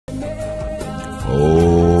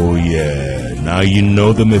Oh, yeah. Now you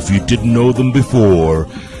know them if you didn't know them before.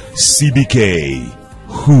 CBK.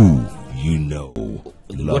 Who you know.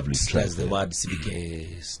 Lovely What does the word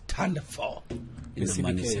CBK stand for? The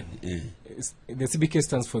CBK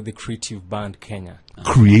stands for the Creative Band Kenya.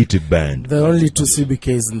 Creative Band. There are only 2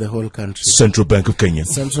 CBKs in the whole country. Central Bank of Kenya.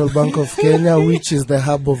 Central Bank of Kenya, which is the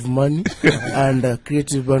hub of money, and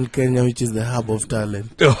Creative Band Kenya, which is the hub of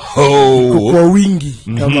talent. Oh. Kwa wingi,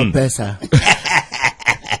 kama pesa.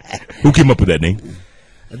 Who came up with that name?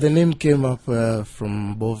 The name came up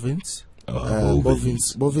from Bovins.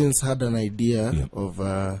 Bovins had an idea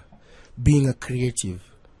of being a creative.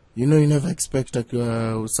 You know, you never expect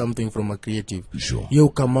something from a creative. Sure. You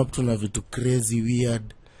come up to vitu crazy,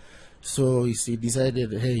 weird. So he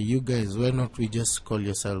decided, hey, you guys, why not we just call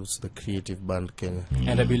yourselves the Creative Band Kenya?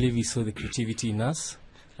 And I believe he saw the creativity in us,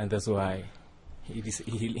 and that's why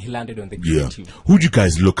he landed on the creative. Yeah. Who'd you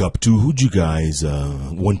guys look up to? Who'd you guys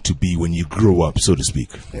want to be when you grow up, so to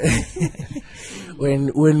speak?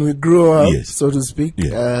 When we grow up, yes, so to speak,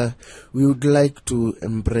 we would like to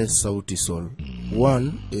embrace Sauti Sol.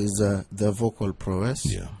 One is the vocal prowess.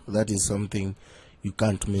 Yeah. That is something you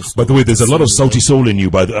can't miss. By the way, there's a lot of Sauti Sol in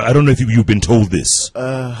you, but I don't know if you've been told this.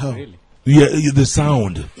 How? Really? Yeah, the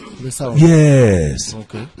sound. The sound? Yes.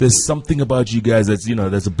 Okay. There's something about you guys that's,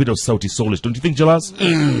 there's a bit of Sauti Solish. Don't you think, Jalas?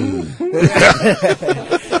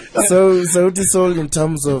 So Sauti Sol, in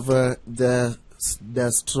terms of their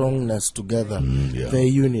strongness together, their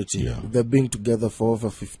unity, they've been together for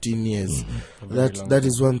over 15 years. That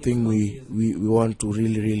is one thing we want to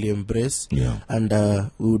really embrace. Yeah. And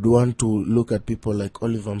we would want to look at people like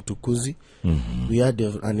Oliver Mtukuzi. We had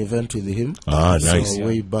an event with him. Nice.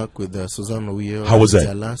 Way back with Susanna Uyo. How was that?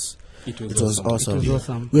 Jalas. It was awesome.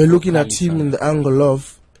 awesome. We're looking at him in the angle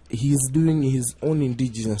of he's doing his own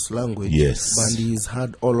indigenous language. Yes. And he's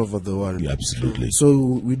heard all over the world. Yeah, absolutely. So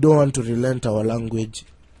we don't want to relent our language.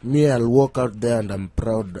 Me, I'll walk out there and I'm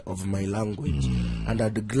proud of my language. And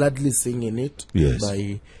I'd gladly sing in it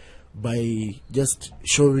by just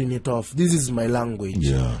showing it off. This is my language.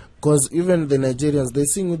 Yeah. Because even the Nigerians, they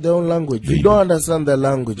sing with their own language. We don't understand their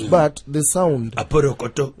language, but the sound.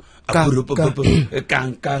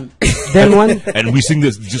 Then one, and we sing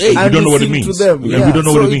this, just we don't know what it means. To them. We don't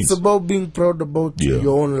know what it means. It's about being proud about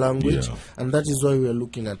your own language, and that is why we are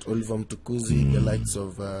looking at Oliver Mtukuzi, the likes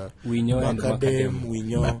of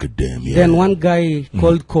Macadam. Then one guy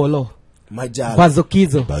called Kolo.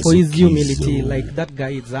 Bazokizo, for his humility. Like that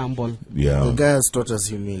guy is humble. Yeah. The guy has taught us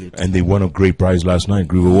humility. And they won a great prize last night,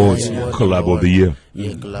 Groove Awards, Collab of the Year.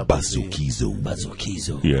 Yeah, collab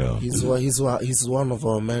Bazokizo. Yeah. He's one of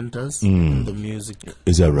our mentors in the music.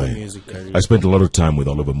 Is that right? Music career. I spent a lot of time with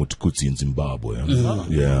Oliver Mtukudzi in Zimbabwe.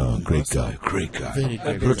 Yeah, great guy. Very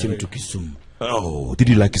I brought him to Kisumu. Oh, did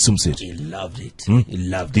he like Kisumu City? He loved it. He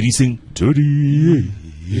loved it. Did he sing? Dirty.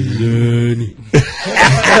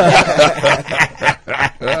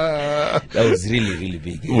 That was really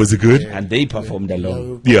big. Was it good? And they performed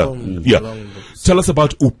along. Yeah. Tell us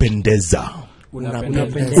about Upendeza.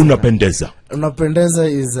 Unapendeza. Unapendeza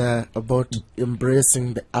is about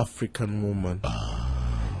embracing the African woman.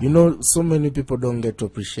 You know, so many people don't get to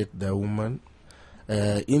appreciate their woman.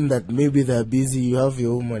 In that maybe they're busy, you have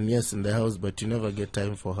your woman, yes, in the house, but you never get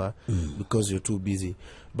time for her because you're too busy.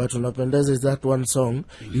 But Unapendeza is that one song,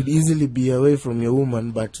 you'd easily be away from your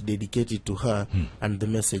woman, but dedicate it to her, and the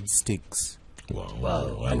message sticks.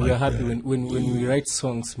 Wow. And we are happy when we write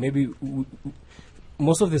songs, maybe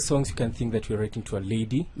most of the songs you can think that we're writing to a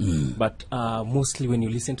lady, but mostly when you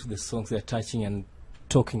listen to the songs, they're touching and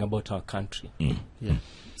talking about our country. Yeah.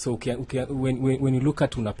 So when you look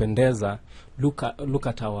at Unapendeza, look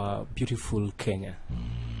at our beautiful Kenya.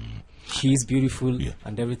 She is beautiful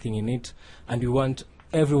and everything in it, and we want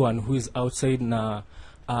everyone who is outside na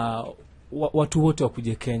watu wote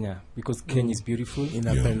wakuje Kenya, because Kenya is beautiful.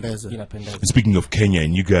 Inapendeza. Speaking of Kenya,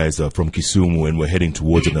 and you guys are from Kisumu, and we're heading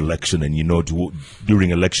towards an election, and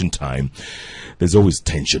during election time, there's always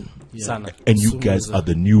tension. And you guys are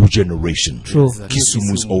the new generation. True.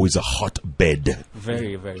 Kisumu is always a hotbed.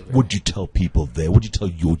 Very. What do you tell people there? What do you tell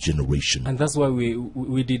your generation? And that's why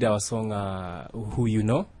we did our song Who You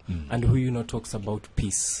Know, and Who You Know talks about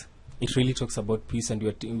peace. It really talks about peace, and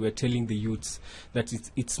we're telling the youths that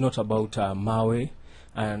it's not about Mawe,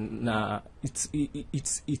 and it's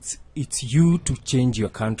you to change your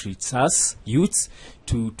country. It's us youths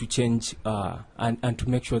to change and to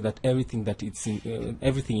make sure that everything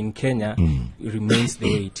in Kenya remains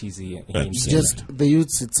the way it is here in Kenya. Just the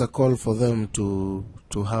youths, it's a call for them to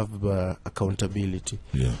have accountability.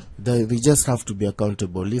 Yeah. They just have to be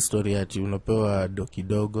accountable. Hii story ati unapewa do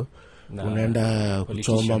kidogo unaenda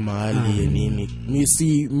kuchoma mahali nini.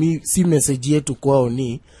 Mi si message yetu kwao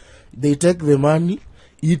ni they take the money,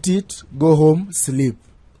 eat it, go home, sleep.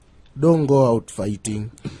 Don't go out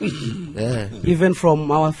fighting. Yeah. Even from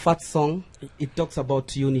our first song, it talks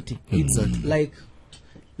about unity. Exactly. Like,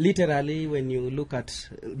 literally, when you look at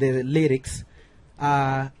the lyrics,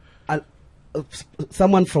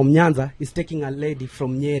 someone from Nyanza is taking a lady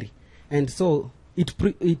from Nyeri. And so, it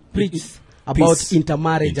preaches about peace.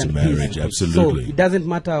 intermarriage and peace. Absolutely. So, it doesn't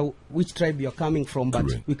matter which tribe you're coming from, but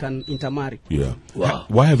Correct. we can intermarry. Yeah. Wow.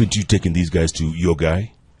 Why haven't you taken these guys to your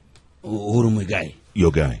guy? Uhuru guy.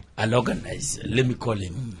 Your guy. I'll organize. Let me call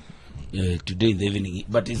him today in the evening.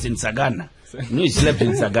 But he's in Sagana. No, he slept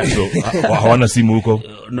in Sagana. So, hawana simu huko?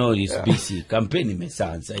 No, he's busy. Campaign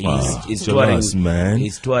imeanza. He's so touring, nice, man.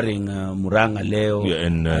 He's touring Muranga leo. Yeah,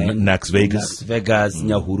 and Nax Vegas.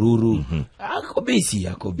 Nyahururu. Ako busy.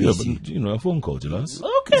 Yeah, but, a phone call to us.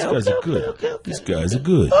 Okay, These guys are good. Okay. These guys are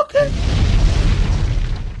good. Okay.